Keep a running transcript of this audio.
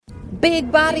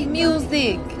Big body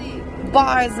music,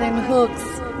 bars and hooks.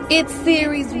 It's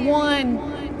Series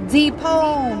 1,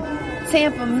 DPone,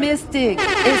 Tampa Mystic.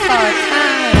 It's our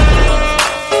time.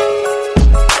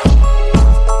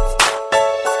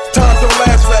 Time don't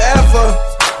last forever,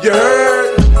 you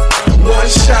heard? One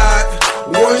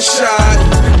shot,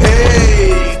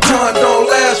 hey. Time don't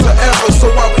last forever, so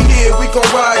while we here, we gon'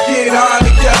 ride, get high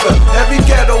together. Every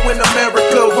ghetto in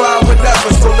America, ride whenever,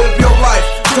 so live your life.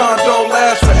 Time don't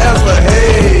last forever,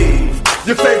 hey.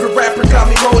 Your favorite rapper got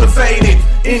me motivated.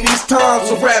 In these times,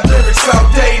 the rap lyrics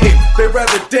outdated. They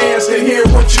rather dance than hear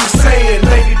what you saying.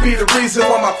 Maybe be the reason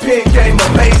why my pen game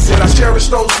amazing. I cherish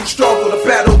those who struggle to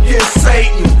battle against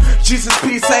Satan. Jesus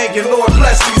peace hanging, Lord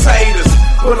bless these haters.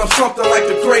 But I'm something like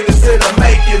the greatest in the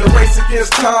making. A race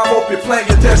against time, hope you're playing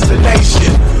your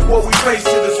destination. What we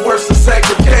facing is worse than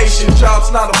segregation.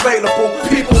 Jobs not available,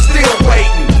 people still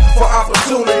waiting for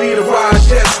opportunity to rise,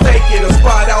 just taking a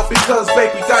spot out because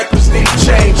baby diapers need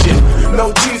changing.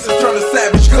 No Jesus, turn a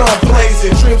savage gun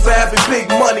blazing. Dreams of having big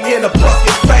money in a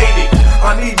bucket faded.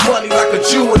 I need money like a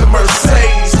Jew in a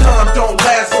Mercedes. Time don't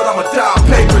last, but I'ma die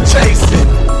paper chasing.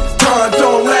 Time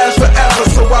don't last forever,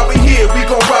 so while we here, we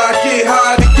gon' ride, get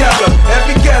high together.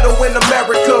 Every ghetto in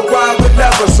America, ride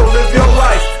whenever, so live your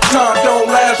life. Time don't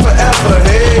last forever,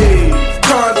 hey.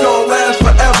 Time don't last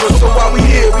forever, so while we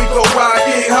here, we gon' ride,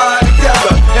 get high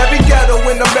together. Every ghetto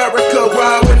in America,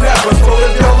 ride whenever, so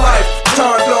live your life.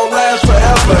 Time don't last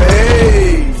forever,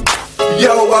 hey.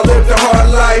 Yo, I lived a hard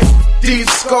life. Deep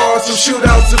scars from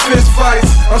shootouts and fist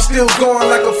fights. I'm still going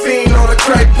like a fiend on a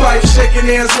crack pipe, shaking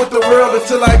hands with the world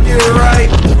until I get it right.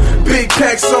 Big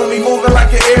packs on me, moving like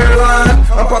an airline.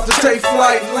 I'm about to take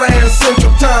flight, land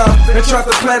Central Time. They tried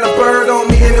to plant a bird on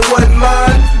me and it wasn't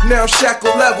mine. Now I'm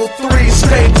shackled level 3,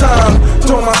 stay time.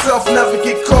 Told myself never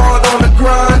get caught on the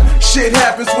grind. Shit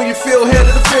happens when you feel head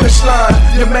of the finish line.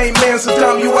 Your main man's a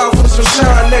dumb, you out for some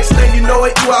shine. Next thing you know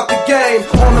it, you out the game,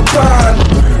 on the pond.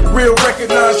 Real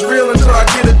recognize real until I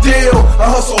get a deal. I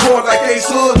hustle hard like Ace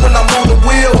Hood when I'm on the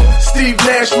wheel. Steve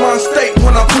Nash, my state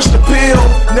when I push the pill.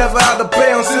 Never out of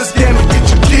bounds, this game will get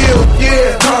you killed.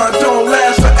 Yeah, time don't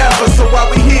last forever, so while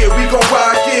we here, we gon'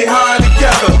 ride, get high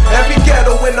together. Every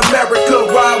ghetto in America,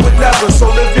 ride whenever,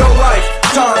 so live your life.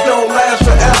 Time don't last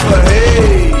forever,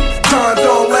 hey. Time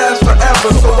don't last forever,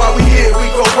 so while we here, we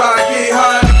gon' ride, get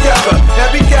high together.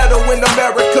 Every ghetto in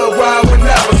America, ride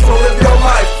whenever, so live your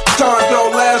life. Time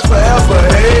don't last forever,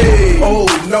 hey. Oh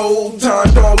no,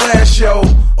 time don't last, yo.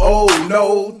 Oh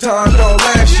no, time don't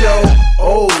last, yo.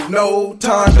 Oh no,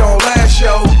 time don't last,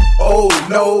 yo. Oh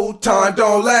no, time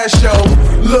don't last, yo.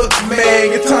 Look,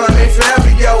 man, your time ain't forever,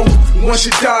 yo. Once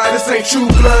you die, this ain't True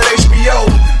Blood HBO.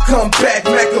 Come back,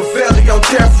 Machiavelli on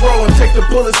death row and take the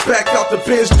bullets back out the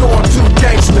Benz door. I'm too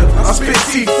gangster. I spit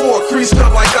T4, creased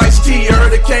up like Ice-T.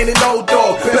 Hurricane and Old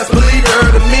Dog. Best believe you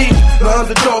heard of me. The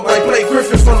underdog like Blake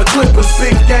Griffin from the Clippers.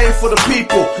 Big game for the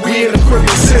people. We in the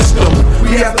criminal system.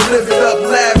 We have to live it up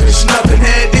lavish, nothing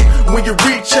handed. When you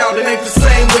reach out, it ain't the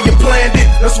same when you planned it.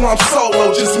 That's why I'm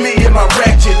solo, just me and my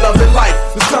ratchet, loving life.